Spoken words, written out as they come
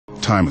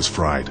timer's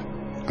fried.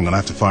 I'm gonna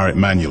have to fire it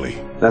manually.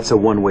 That's a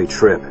one-way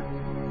trip.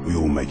 We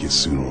all make it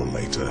sooner or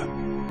later.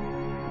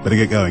 Better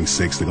get going,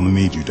 Six. They're gonna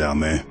need you down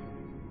there.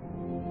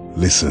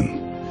 Listen,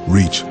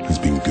 Reach has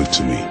been good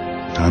to me.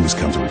 Time has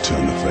come to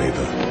return the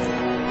favor.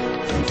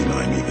 Don't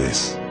deny me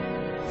this.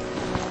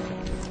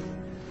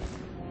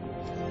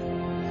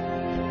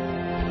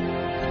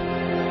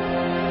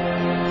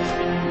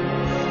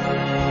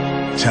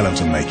 Tell him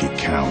to make it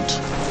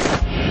count.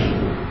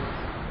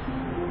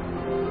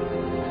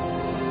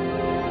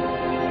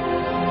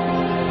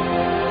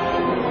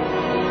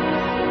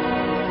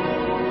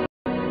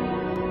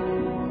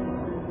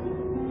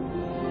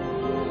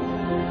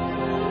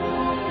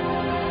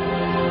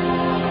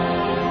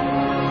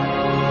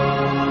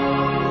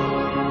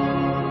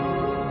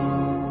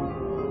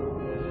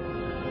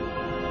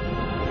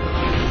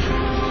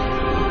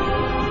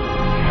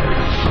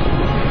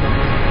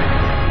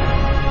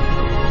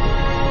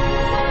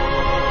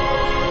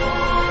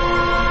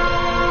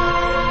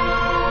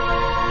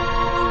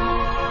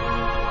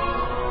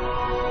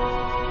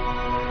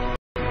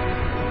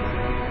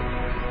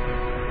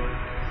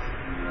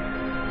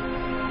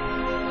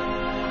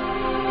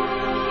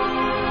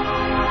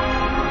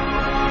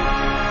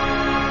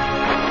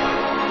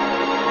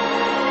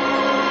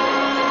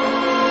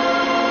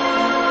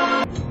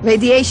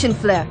 Radiation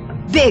flare.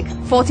 Big.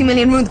 40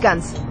 million root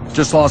guns.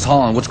 Just lost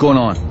Holland. What's going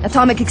on?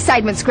 Atomic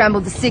excitement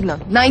scrambled the signal.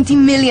 90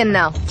 million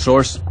now.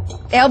 Source?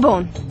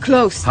 Airborne.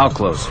 Close. How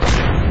close?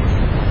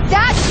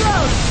 That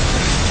close!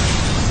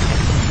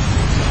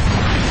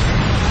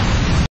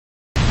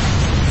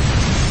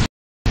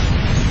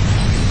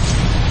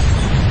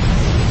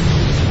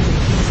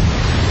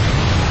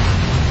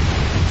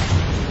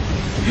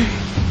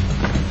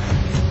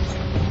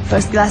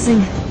 First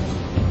glassing?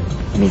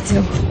 Me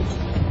too.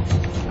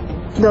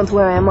 Don't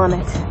worry, I'm on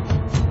it.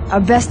 Our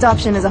best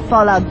option is a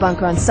fallout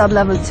bunker on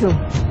sub-level 2.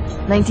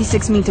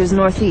 96 meters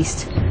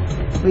northeast.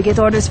 We get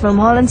orders from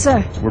Holland,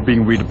 sir? We're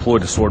being redeployed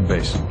to Sword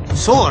Base.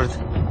 Sword?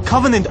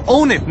 Covenant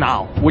own it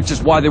now! Which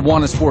is why they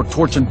want us for a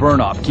torch and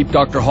burn off. Keep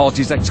Dr.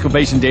 Halsey's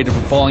excavation data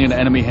from falling into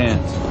enemy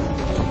hands.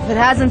 If it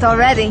hasn't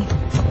already.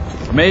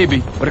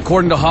 Maybe, but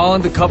according to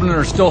Holland, the Covenant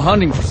are still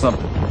hunting for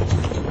something.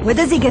 Where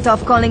does he get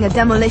off calling a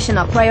demolition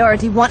a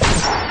priority one?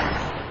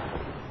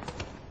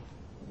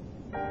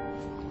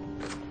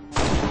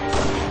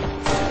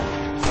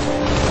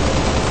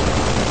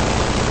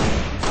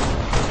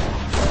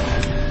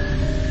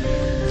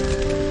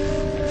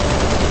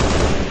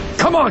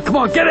 Come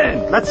on, get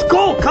in! Let's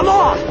go, come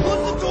on!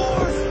 Close the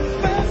doors!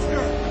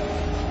 Faster!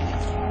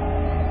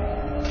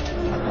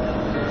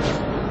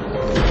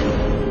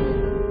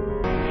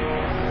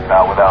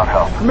 Not without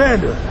help.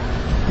 Commander,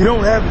 you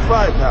don't have the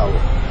firepower.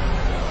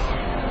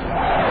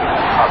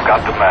 I've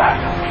got the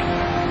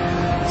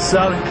mask.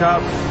 Solid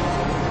copy.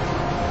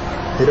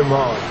 Hit him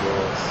hard,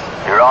 boys.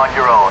 You're on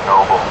your own,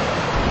 Noble.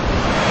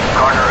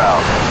 Carter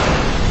out.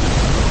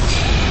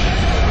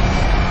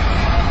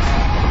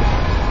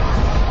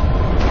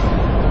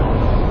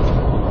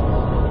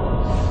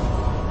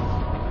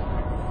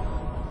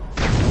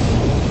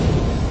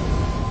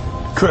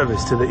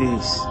 Crevice to the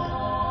east.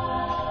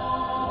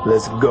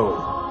 Let's go.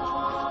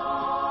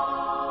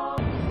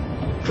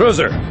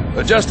 Cruiser,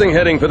 adjusting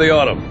heading for the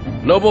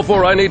Autumn. Noble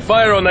 4, I need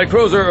fire on that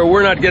cruiser or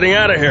we're not getting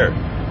out of here.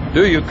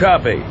 Do you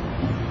copy?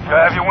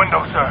 I have your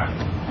window, sir.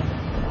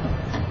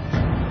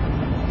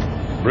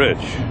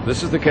 Bridge,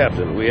 this is the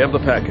captain. We have the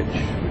package.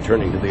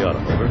 Returning to the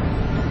Autumn, over.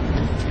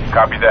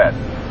 Copy that.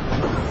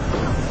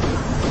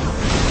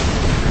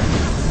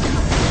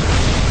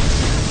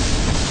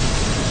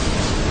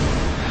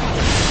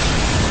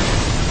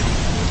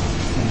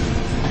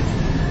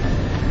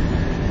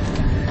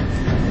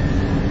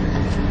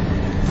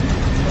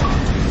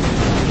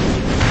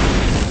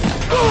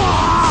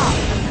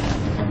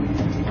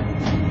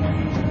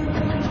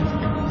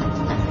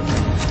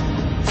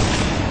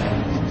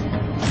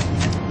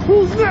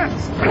 Who's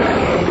next?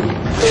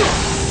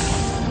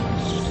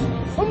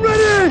 I'm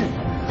ready!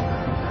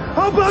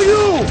 How about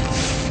you?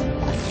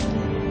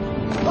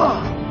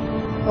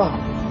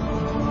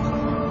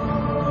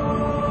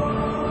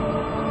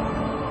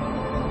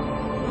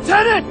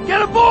 Lieutenant,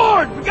 get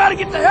aboard! We gotta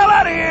get the hell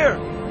out of here!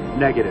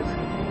 Negative.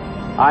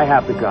 I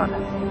have the gun.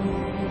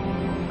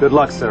 Good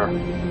luck, sir.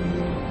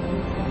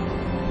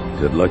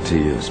 Good luck to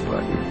you,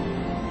 Spartan.